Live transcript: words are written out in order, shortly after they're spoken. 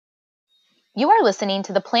You are listening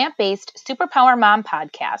to the Plant-Based Superpower Mom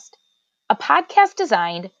podcast, a podcast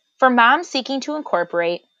designed for moms seeking to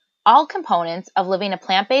incorporate all components of living a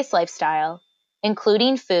plant-based lifestyle,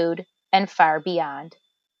 including food and far beyond.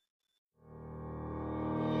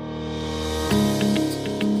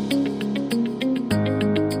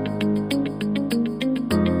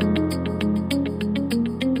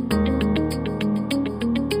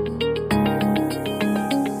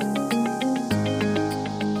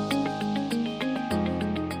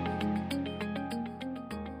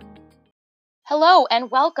 Hello and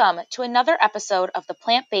welcome to another episode of the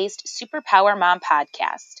Plant-Based Superpower Mom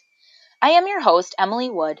podcast. I am your host, Emily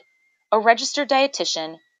Wood, a registered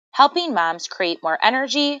dietitian, helping moms create more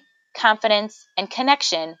energy, confidence, and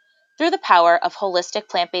connection through the power of holistic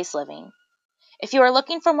plant-based living. If you are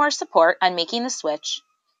looking for more support on making the switch,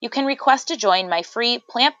 you can request to join my free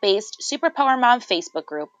Plant-Based Superpower Mom Facebook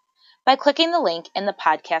group by clicking the link in the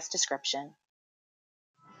podcast description.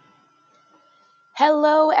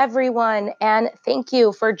 Hello, everyone, and thank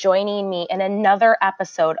you for joining me in another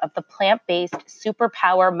episode of the Plant-Based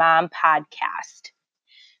Superpower Mom podcast.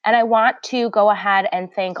 And I want to go ahead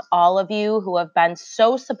and thank all of you who have been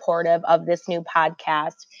so supportive of this new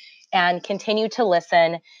podcast and continue to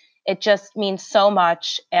listen. It just means so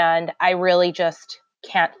much, and I really just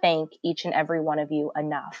can't thank each and every one of you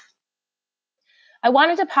enough. I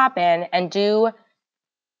wanted to pop in and do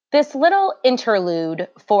this little interlude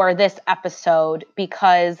for this episode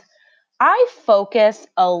because I focus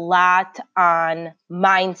a lot on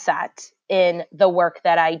mindset in the work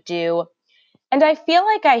that I do. And I feel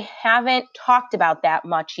like I haven't talked about that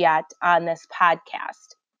much yet on this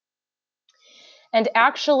podcast. And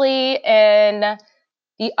actually, in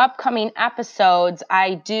the upcoming episodes,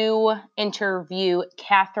 I do interview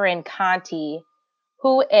Catherine Conti,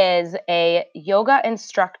 who is a yoga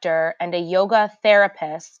instructor and a yoga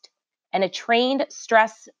therapist and a trained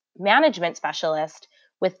stress management specialist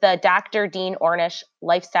with the Dr. Dean Ornish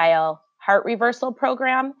Lifestyle Heart Reversal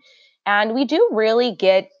Program. And we do really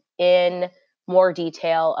get in more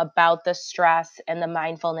detail about the stress and the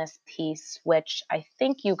mindfulness piece, which I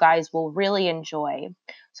think you guys will really enjoy.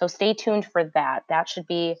 So stay tuned for that. That should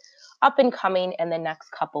be up and coming in the next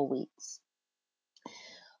couple weeks.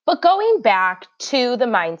 But going back to the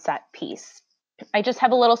mindset piece, I just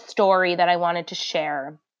have a little story that I wanted to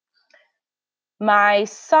share. My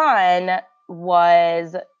son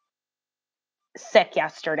was sick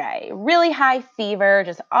yesterday, really high fever,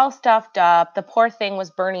 just all stuffed up. The poor thing was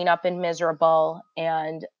burning up and miserable,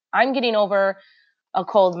 and I'm getting over a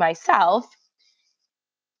cold myself.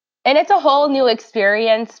 And it's a whole new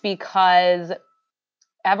experience because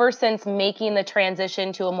ever since making the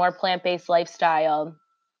transition to a more plant-based lifestyle,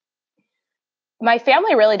 my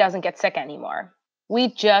family really doesn't get sick anymore.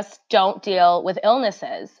 We just don't deal with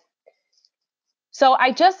illnesses. So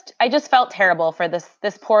I just felt terrible for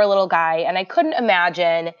this poor little guy, and I couldn't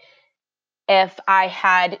imagine if I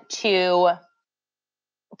had to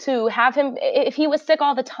have him if he was sick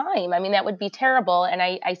all the time. I mean, that would be terrible. And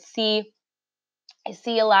I see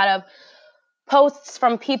a lot of posts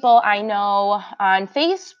from people I know on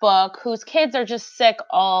Facebook whose kids are just sick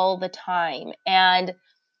all the time. And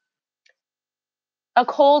a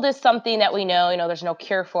cold is something that we know, there's no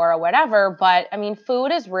cure for or whatever, but I mean,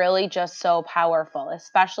 food is really just so powerful,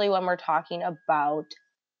 especially when we're talking about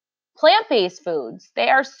plant-based foods. They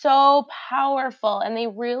are so powerful and they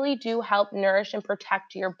really do help nourish and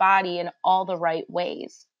protect your body in all the right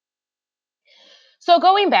ways. So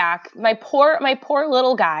going back, my poor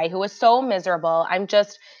little guy who was so miserable, I'm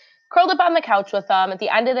just curled up on the couch with him at the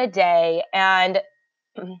end of the day, and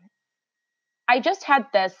I just had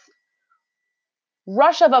this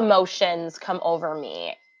rush of emotions come over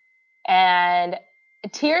me, and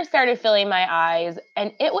tears started filling my eyes,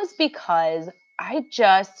 and it was because I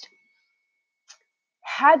just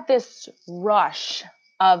had this rush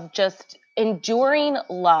of just enduring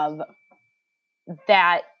love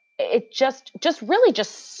that it just really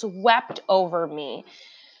just swept over me.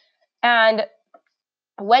 And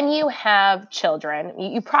when you have children,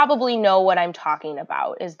 you probably know what I'm talking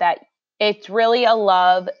about, is that it's really a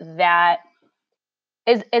love that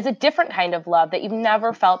is a different kind of love that you've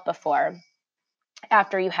never felt before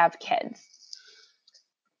after you have kids.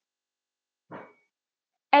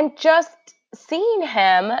 And just seeing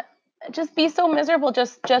him just be so miserable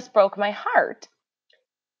just broke my heart.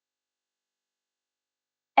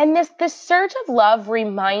 And this surge of love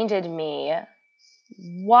reminded me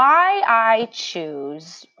why I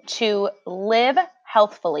choose to live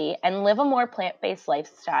healthfully and live a more plant-based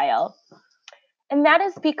lifestyle. And that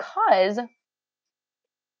is because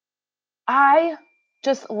I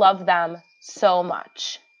just love them so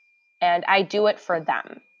much. and I do it for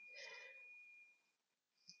them.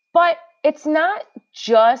 But it's not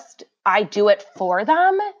just I do it for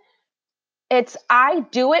them. It's I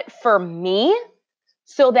do it for me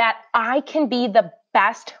so that I can be the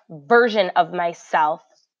best version of myself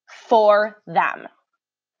for them.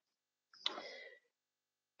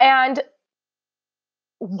 And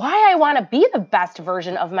why I want to be the best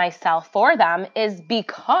version of myself for them is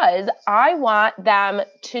because I want them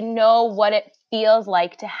to know what it feels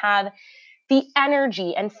like to have the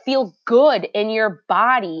energy and feel good in your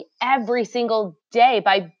body every single day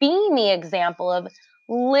by being the example of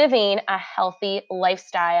living a healthy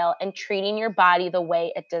lifestyle and treating your body the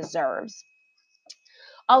way it deserves.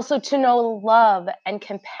 Also, to know love and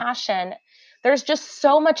compassion. There's just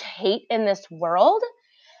so much hate in this world.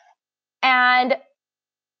 And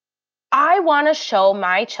I want to show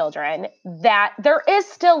my children that there is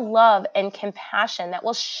still love and compassion that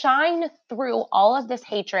will shine through all of this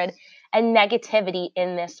hatred and negativity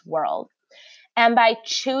in this world. And by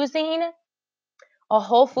choosing a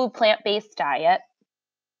whole food plant-based diet,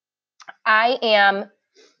 I am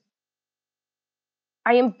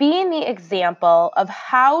being the example of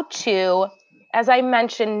how to, as I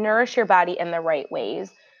mentioned, nourish your body in the right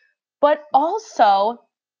ways, but also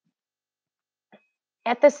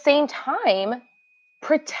at the same time,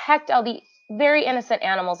 protect all the very innocent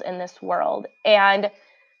animals in this world and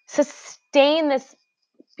sustain this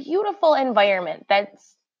beautiful environment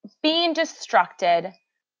that's being destructed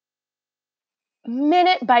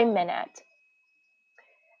minute by minute.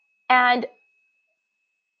 And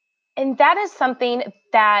that is something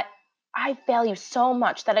that I value so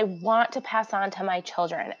much that I want to pass on to my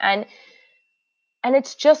children. And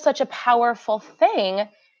it's just such a powerful thing.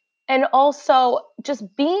 And also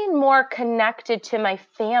just being more connected to my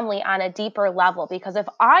family on a deeper level, because if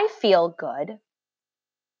I feel good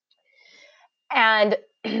and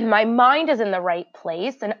my mind is in the right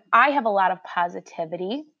place and I have a lot of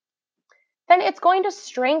positivity, then it's going to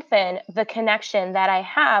strengthen the connection that I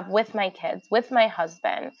have with my kids, with my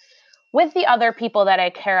husband, with the other people that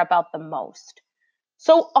I care about the most.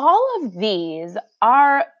 So all of these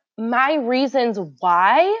are my reasons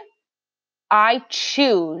why I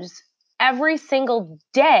choose every single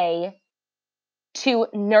day to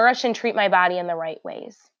nourish and treat my body in the right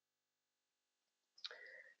ways.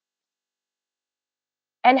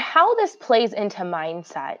 And how this plays into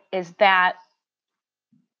mindset is that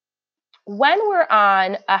when we're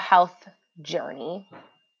on a health journey,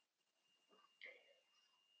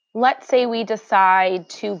 let's say we decide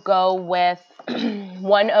to go with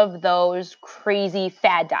one of those crazy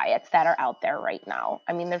fad diets that are out there right now.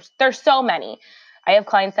 I mean, there's so many. I have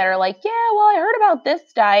clients that are like, yeah, well, I heard about this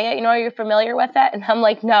diet. You know, are you familiar with it? And I'm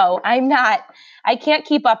like, no, I'm not. I can't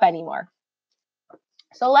keep up anymore.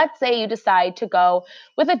 So let's say you decide to go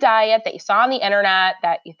with a diet that you saw on the internet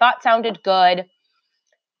that you thought sounded good.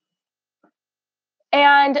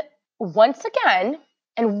 And once again,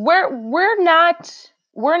 and we're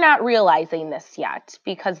not realizing this yet,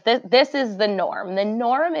 because this is the norm. The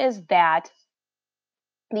norm is that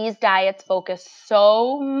these diets focus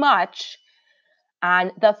so much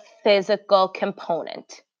on the physical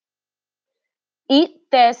component. Eat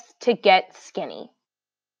this to get skinny.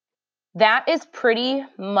 That is pretty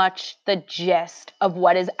much the gist of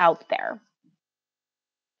what is out there.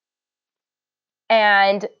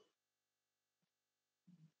 And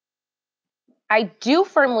I do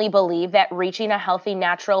firmly believe that reaching a healthy,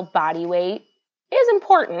 natural body weight is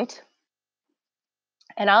important.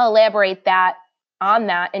 And I'll elaborate on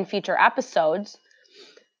that in future episodes.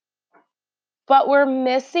 But we're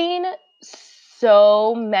missing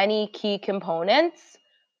so many key components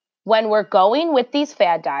when we're going with these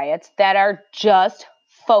fad diets that are just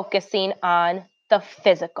focusing on the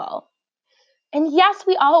physical. And yes,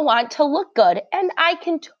 we all want to look good, and I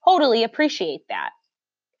can totally appreciate that.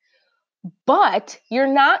 But you're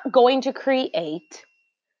not going to create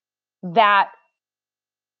that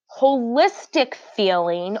holistic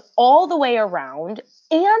feeling all the way around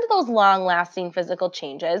and those long-lasting physical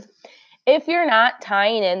changes if you're not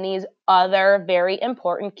tying in these other very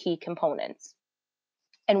important key components.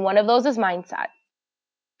 And one of those is mindset.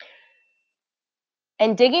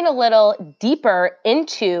 And digging a little deeper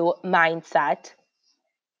into mindset,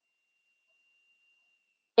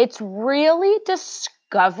 it's really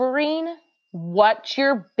discovering what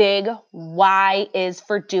your big why is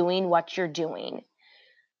for doing what you're doing.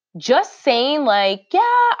 Just saying like, yeah,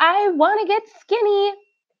 I want to get skinny,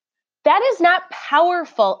 that is not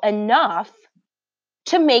powerful enough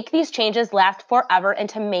to make these changes last forever and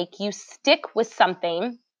to make you stick with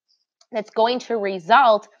something that's going to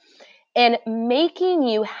result in making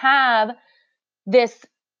you have this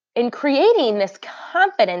in creating this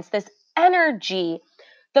confidence, this energy,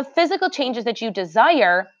 the physical changes that you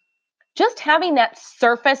desire, just having that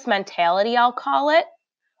surface mentality, I'll call it,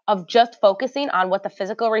 of just focusing on what the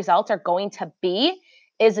physical results are going to be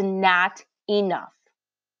is not enough.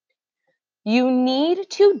 You need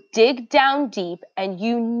to dig down deep and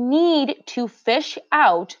you need to fish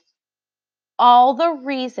out all the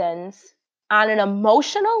reasons on an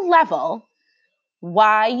emotional level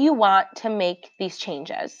why you want to make these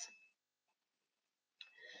changes.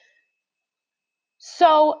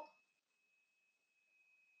 So,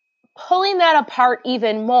 pulling that apart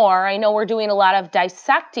even more, I know we're doing a lot of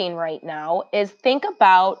dissecting right now, is think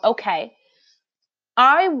about, okay,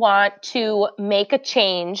 I want to make a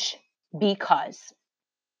change because.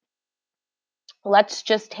 Let's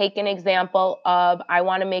just take an example of I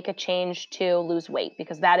want to make a change to lose weight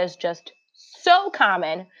because that is just so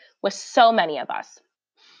common with so many of us.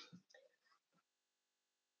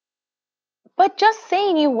 But just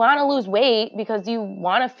saying you want to lose weight because you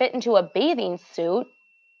want to fit into a bathing suit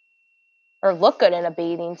or look good in a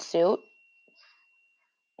bathing suit,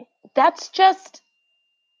 that's just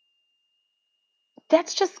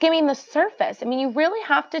skimming the surface. I mean, you really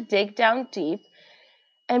have to dig down deep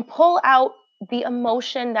and pull out the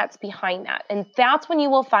emotion that's behind that. And that's when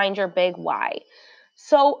you will find your big why.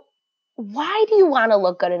 So, why do you want to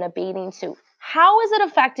look good in a bathing suit? How is it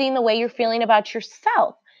affecting the way you're feeling about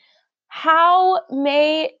yourself? How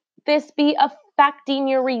may this be affecting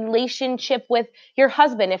your relationship with your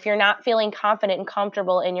husband if you're not feeling confident and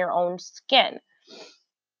comfortable in your own skin?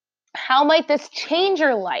 How might this change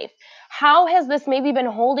your life? How has this maybe been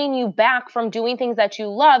holding you back from doing things that you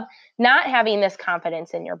love, not having this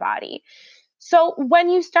confidence in your body? So when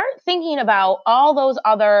you start thinking about all those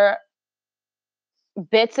other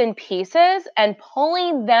bits and pieces and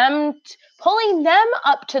pulling them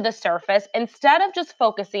up to the surface instead of just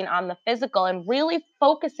focusing on the physical and really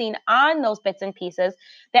focusing on those bits and pieces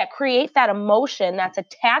that create that emotion that's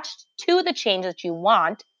attached to the change that you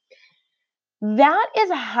want, that is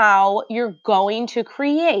how you're going to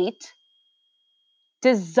create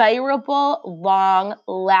desirable,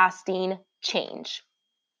 long-lasting change.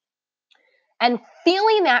 And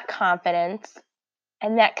feeling that confidence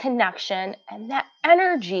and that connection and that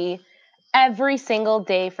energy every single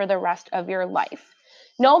day for the rest of your life.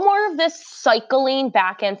 No more of this cycling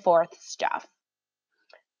back and forth stuff.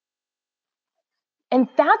 And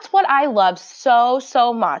that's what I love so,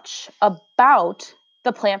 so much about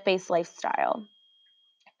the plant-based lifestyle.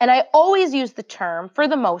 And I always use the term, for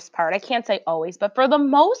the most part, I can't say always, but for the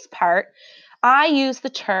most part, I use the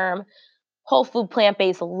term whole food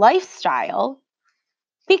plant-based lifestyle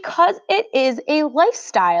because it is a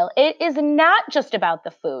lifestyle. It is not just about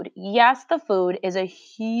the food. Yes, the food is a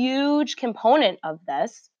huge component of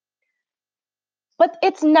this, but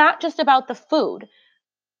it's not just about the food.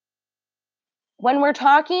 When we're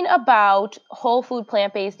talking about whole food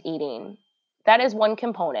plant-based eating, that is one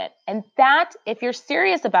component. And that, if you're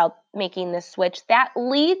serious about making this switch, that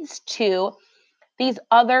leads to these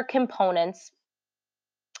other components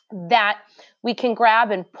that we can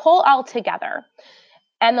grab and pull all together.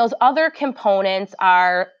 And those other components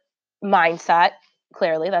are mindset.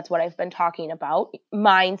 Clearly, that's what I've been talking about.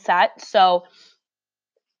 Mindset. So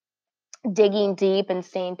digging deep and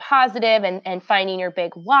staying positive and finding your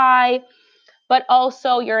big why, but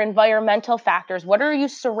also your environmental factors. What are you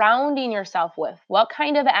surrounding yourself with? What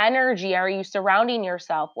kind of energy are you surrounding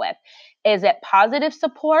yourself with? Is it positive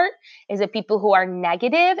support? Is it people who are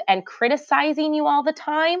negative and criticizing you all the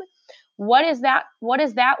time? What is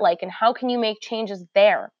that like, and how can you make changes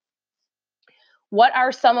there? What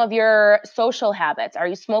are some of your social habits? Are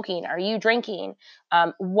you smoking? Are you drinking?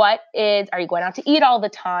 Are you going out to eat all the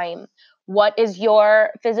time? What is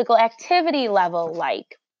your physical activity level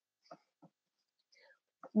like?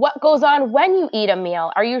 What goes on when you eat a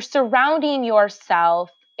meal? Are you surrounding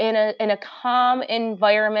yourself in a calm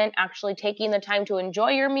environment, actually taking the time to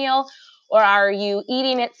enjoy your meal? Or are you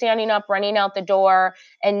eating it, standing up, running out the door,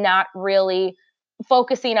 and not really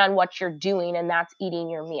focusing on what you're doing, and that's eating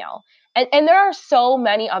your meal? And there are so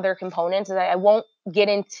many other components that I won't get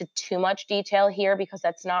into too much detail here because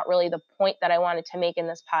that's not really the point that I wanted to make in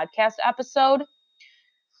this podcast episode.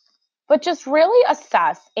 But just really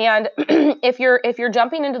assess. And if you're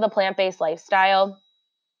jumping into the plant-based lifestyle,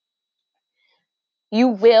 you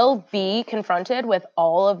will be confronted with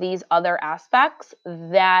all of these other aspects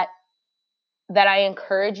that I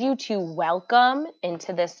encourage you to welcome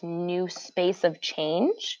into this new space of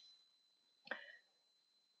change.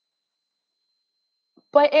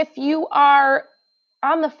 But if you are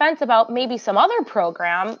on the fence about maybe some other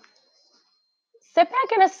program, sit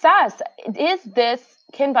back and assess, is this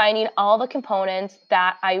combining all the components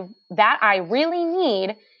that I really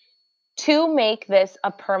need to make this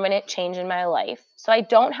a permanent change in my life? So I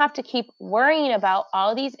don't have to keep worrying about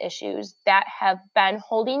all these issues that have been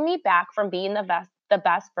holding me back from being the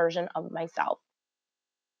best version of myself.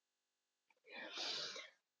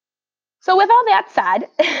 So with all that said,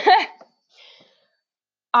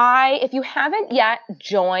 if you haven't yet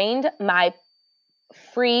joined my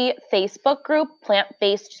free Facebook group,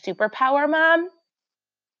 Plant-Based Superpower Mom,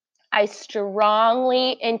 I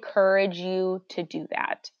strongly encourage you to do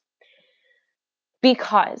that,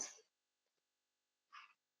 because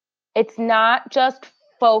it's not just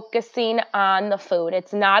focusing on the food.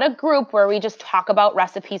 It's not a group where we just talk about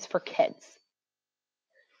recipes for kids.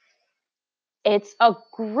 It's a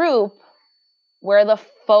group where the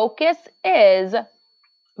focus is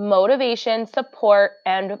motivation, support,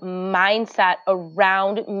 and mindset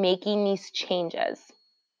around making these changes.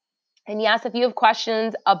 And yes, if you have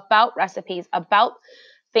questions about recipes, about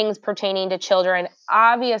things pertaining to children,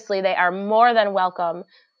 obviously they are more than welcome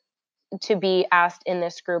to be asked in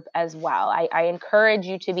this group as well. I encourage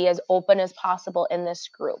you to be as open as possible in this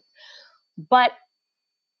group. But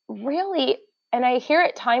really, and I hear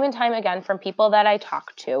it time and time again from people that I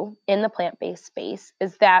talk to in the plant-based space,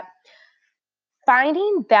 is that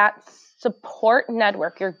finding that support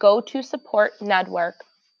network, your go-to support network,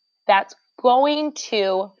 that's going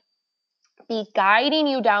to be guiding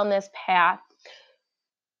you down this path,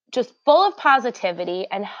 just full of positivity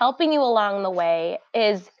and helping you along the way,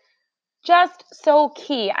 is just so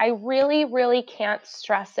key. I really, really can't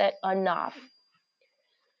stress it enough.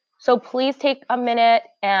 So please take a minute,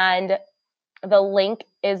 and the link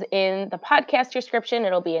is in the podcast description.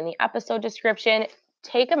 It'll be in the episode description.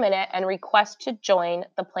 Take a minute and request to join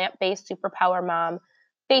the Plant-Based Superpower Mom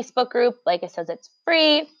Facebook group. Like I said, it's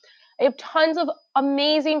free. I have tons of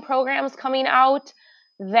amazing programs coming out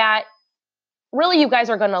that really you guys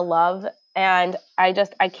are going to love. And I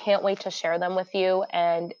can't wait to share them with you.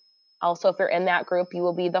 And also, if you're in that group, you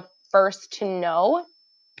will be the first to know,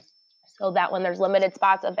 so that when there's limited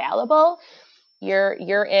spots available, you're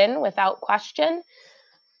in without question.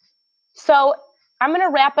 So I'm going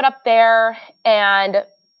to wrap it up there, and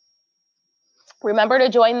remember to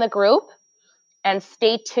join the group and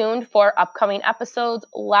stay tuned for upcoming episodes.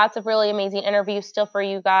 Lots of really amazing interviews still for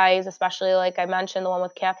you guys, especially, like I mentioned, the one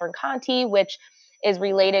with Catherine Conti, which is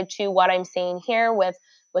related to what I'm saying here with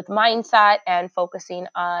mindset and focusing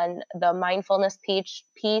on the mindfulness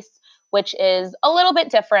piece, which is a little bit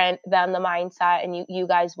different than the mindset. And you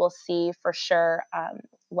guys will see for sure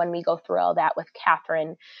when we go through all that with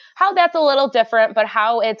Catherine, how that's a little different, but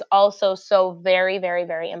how it's also so very, very,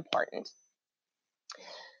 very important.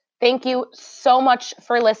 Thank you so much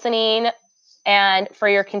for listening and for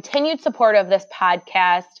your continued support of this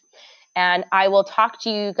podcast. And I will talk to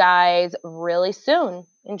you guys really soon.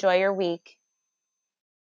 Enjoy your week.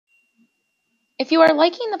 If you are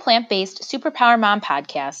liking the Plant-Based Superpower Mom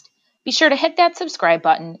podcast, be sure to hit that subscribe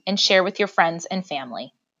button and share with your friends and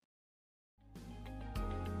family.